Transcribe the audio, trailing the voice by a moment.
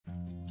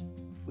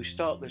We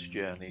start this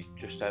journey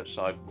just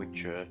outside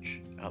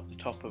Whitchurch at the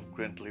top of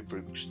Grindley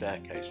Brook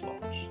staircase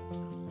locks.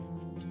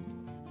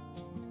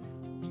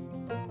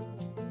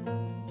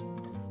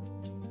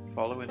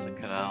 Following the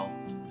canal,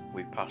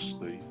 we pass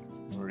the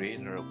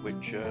marina at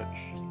Whitchurch.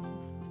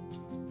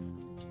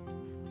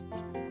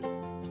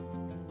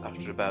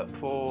 After about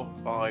 4 or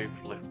 5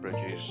 lift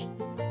bridges,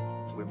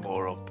 we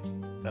moor up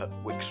at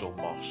Wixell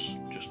Moss,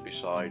 just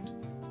beside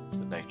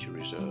the nature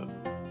reserve.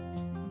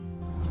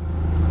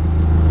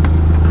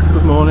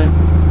 Good morning.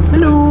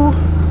 Hello.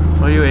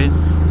 What are you in?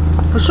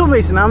 For some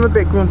reason I'm a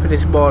bit grumpy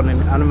this morning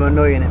and I'm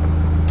annoying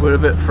him. We're a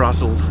bit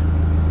frazzled.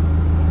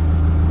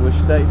 We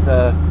stayed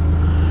there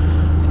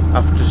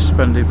after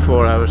spending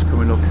 4 hours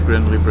coming up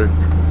Grindley Brook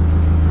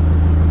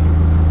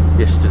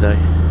yesterday.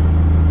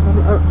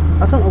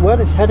 I don't know where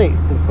this headache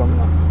came from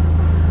now.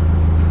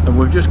 And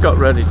we've just got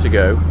ready to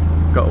go,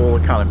 got all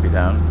the canopy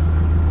down,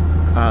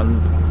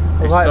 and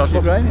it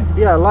started raining.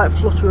 Yeah, a light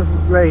flutter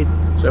of rain.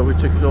 So we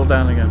took it all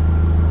down again,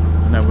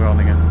 and now we're on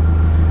again.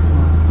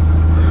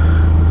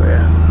 But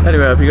yeah.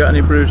 Anyway, have you got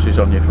any bruises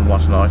on you from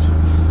last night?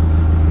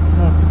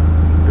 No.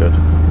 Good.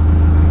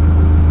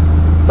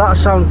 That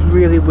sounds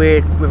really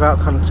weird without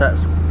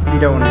context. You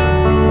don't want to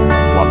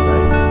know. One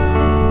day.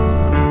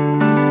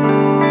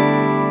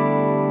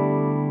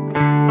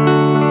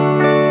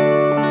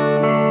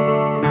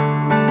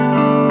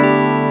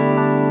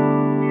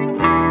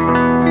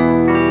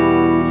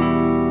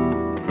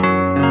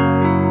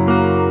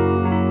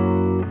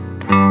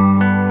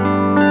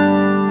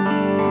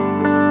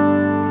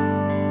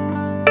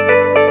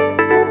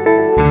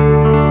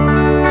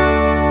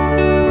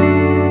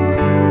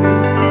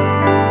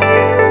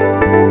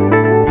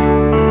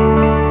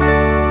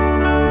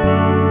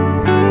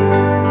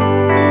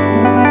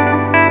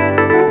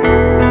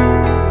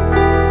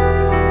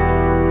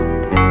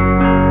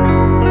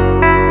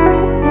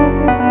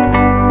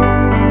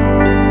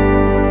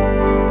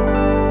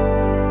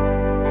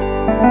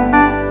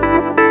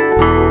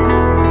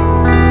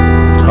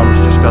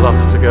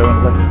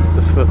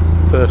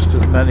 First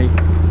of many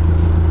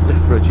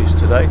lift bridges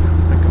today, I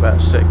think about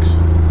 6. So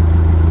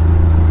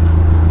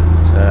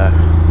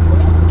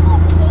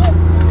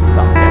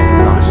that'll get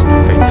him nice and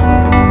fit.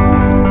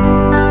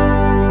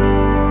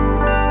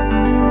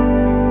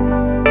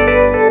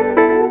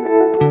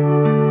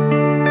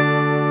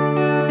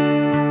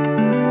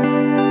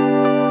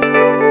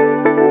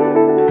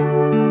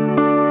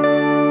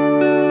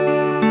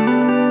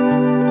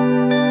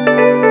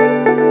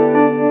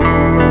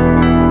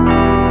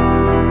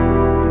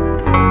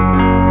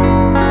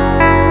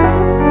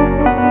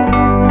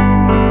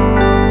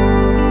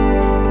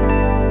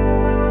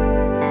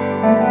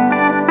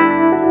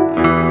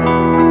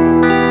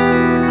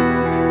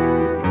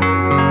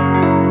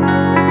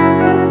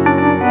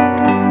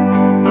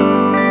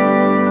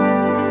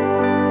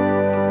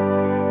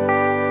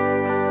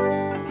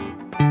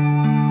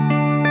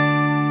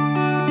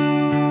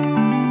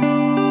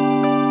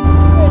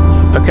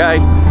 Okay,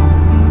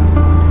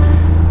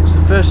 it's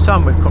the first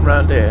time we've come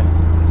round here.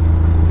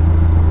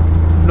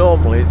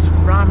 Normally it's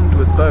rammed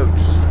with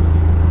boats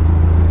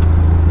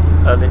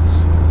and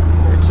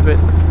it's a bit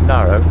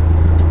narrow,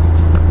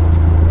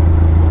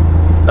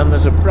 and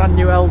there's a brand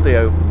new LD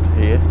opened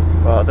here.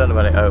 Well, I don't know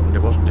when it opened,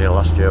 it wasn't here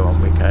last year when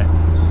we came,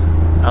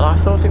 and I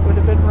thought it would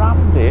have been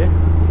rammed here.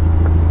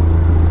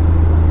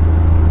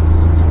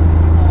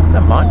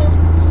 Never mind.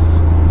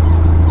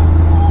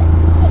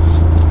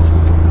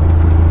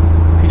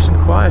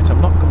 Quiet,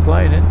 I'm not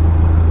complaining.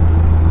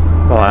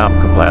 Well, I am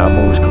complaining, I'm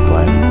always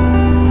complaining.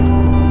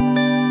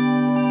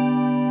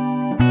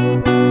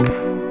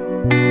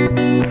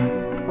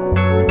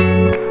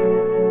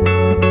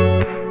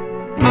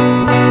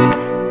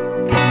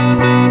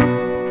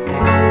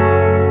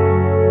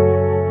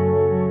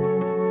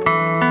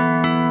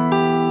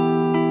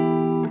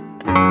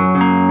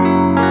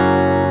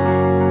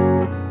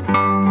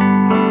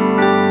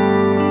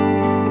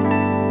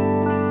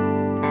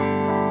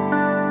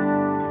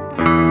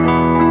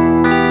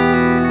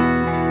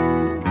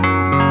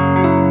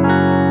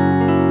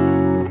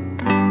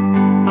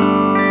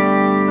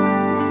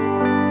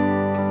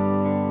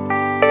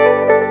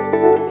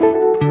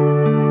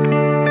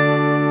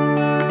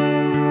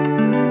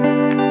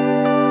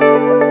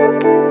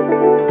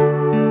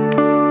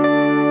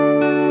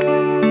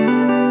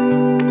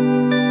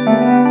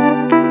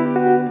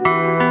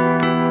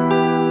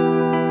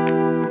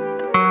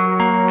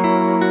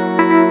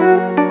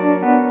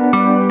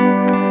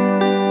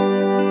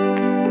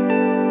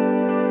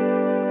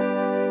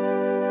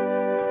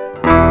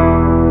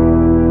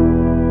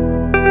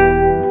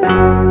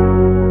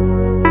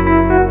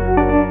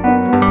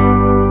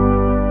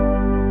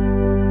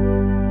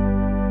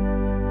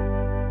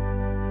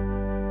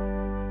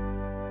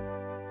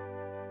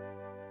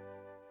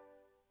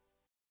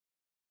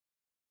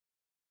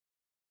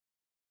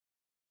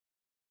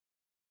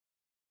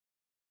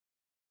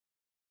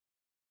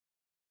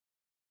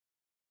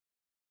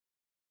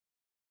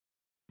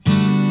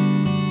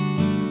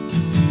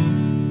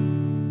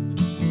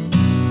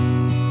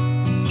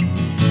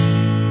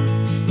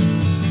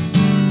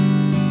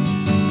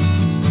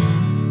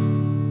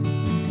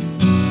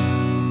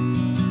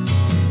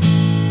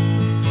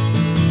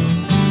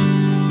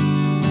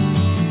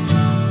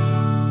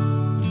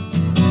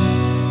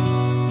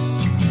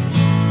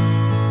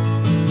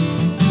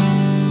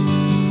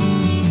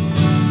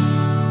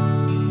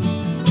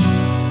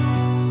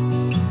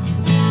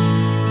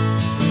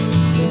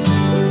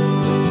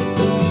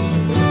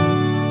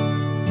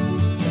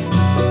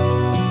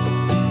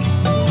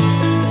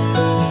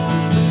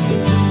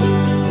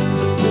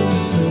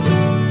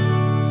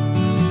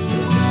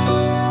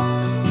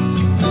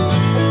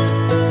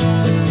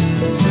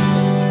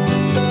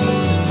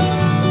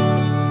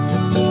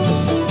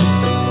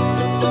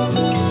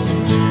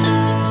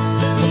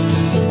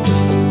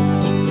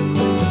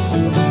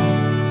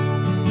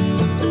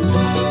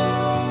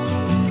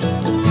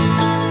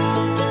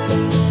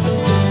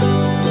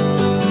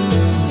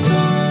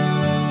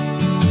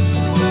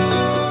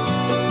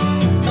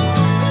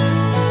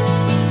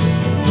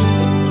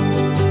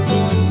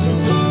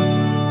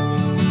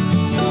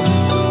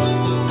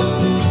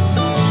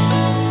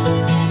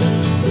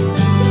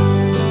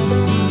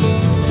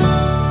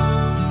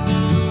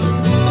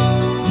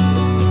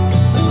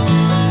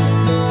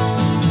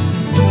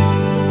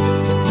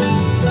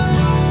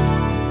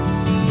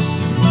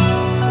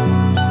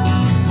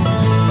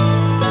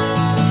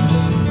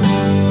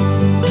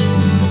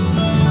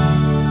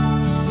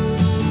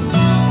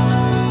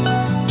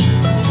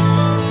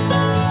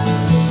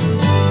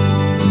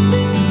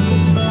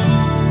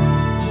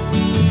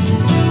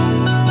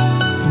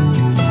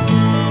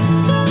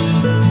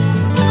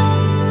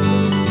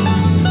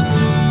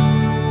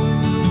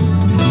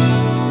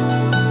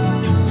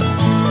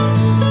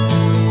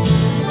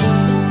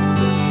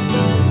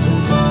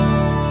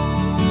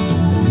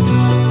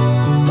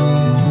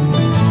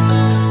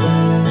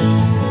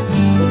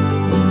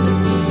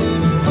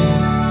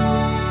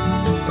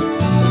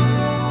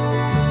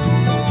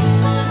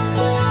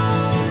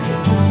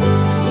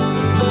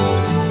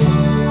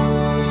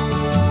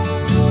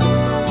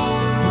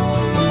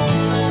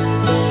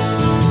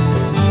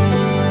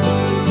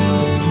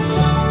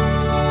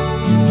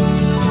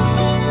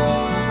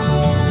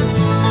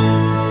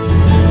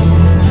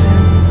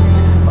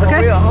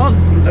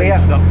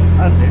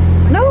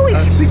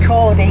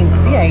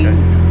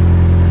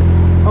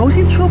 Oh, he's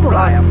in trouble,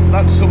 I am.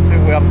 That's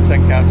something we haven't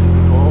encountered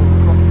before.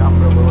 From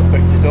camera, we'll have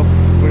picked it up.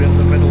 We're in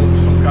the middle of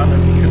some kind of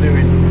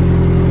canoeing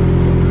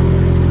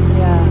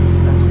Yeah.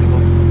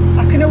 festival.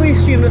 I can only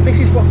assume that this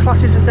is what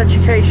classes as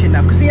education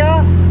now, because they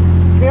are,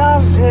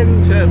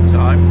 Term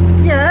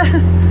time. yeah.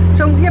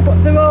 So, yeah,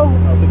 but they're all,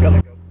 Oh, they're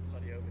gonna go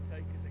bloody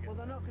overtake us again. well,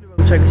 they're not going to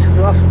overtake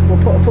us,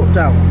 we'll put a foot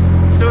down.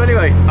 So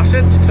anyway, I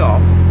said to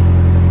Tom,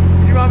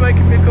 would you mind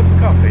making me a cup of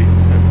coffee?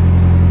 He said,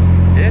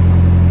 did?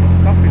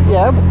 Coffee?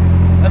 Yeah, but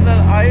And then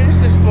I heard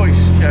this voice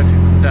shouting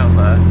from down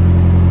there,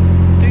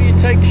 do you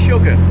take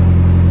sugar?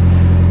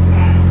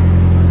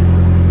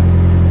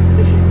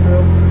 this is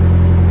true.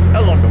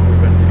 How long have we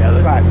been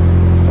together? Right,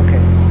 okay.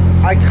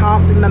 I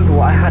can't remember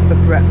what I had for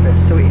breakfast,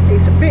 so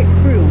it's a bit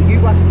cruel you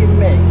asking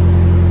me.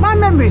 My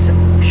memory's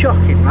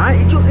shocking, right?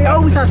 It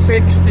always has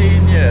been.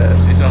 16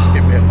 years he's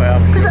asking me if I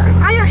have Because sugar.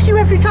 I ask you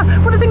every time.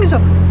 But the thing is,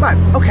 right,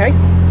 okay.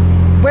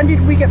 When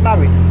did we get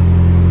married?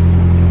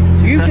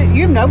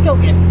 You know,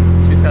 don't you?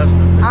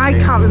 2015. I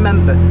can't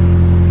remember.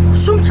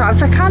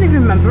 Sometimes I can't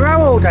even remember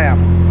how old I am.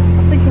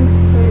 I think I'm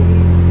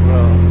 30.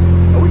 Well,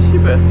 oh, it's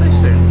your birthday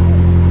soon.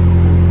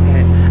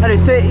 Yeah.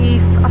 Anyway,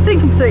 30. I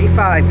think I'm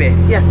 35 here.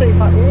 Yeah,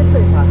 35. Yeah,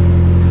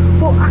 35.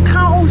 But I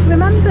can't always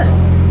remember.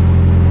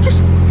 Just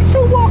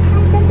so what? I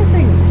can't remember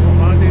things. What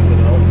am I doing with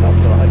an old cop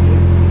like you?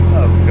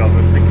 Oh God,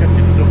 they're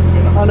catching us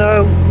up. I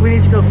know. We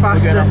need to go We're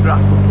faster. going to have to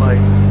wrap up,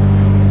 mate.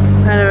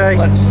 Anyway,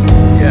 Let's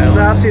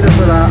that's enough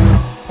of that.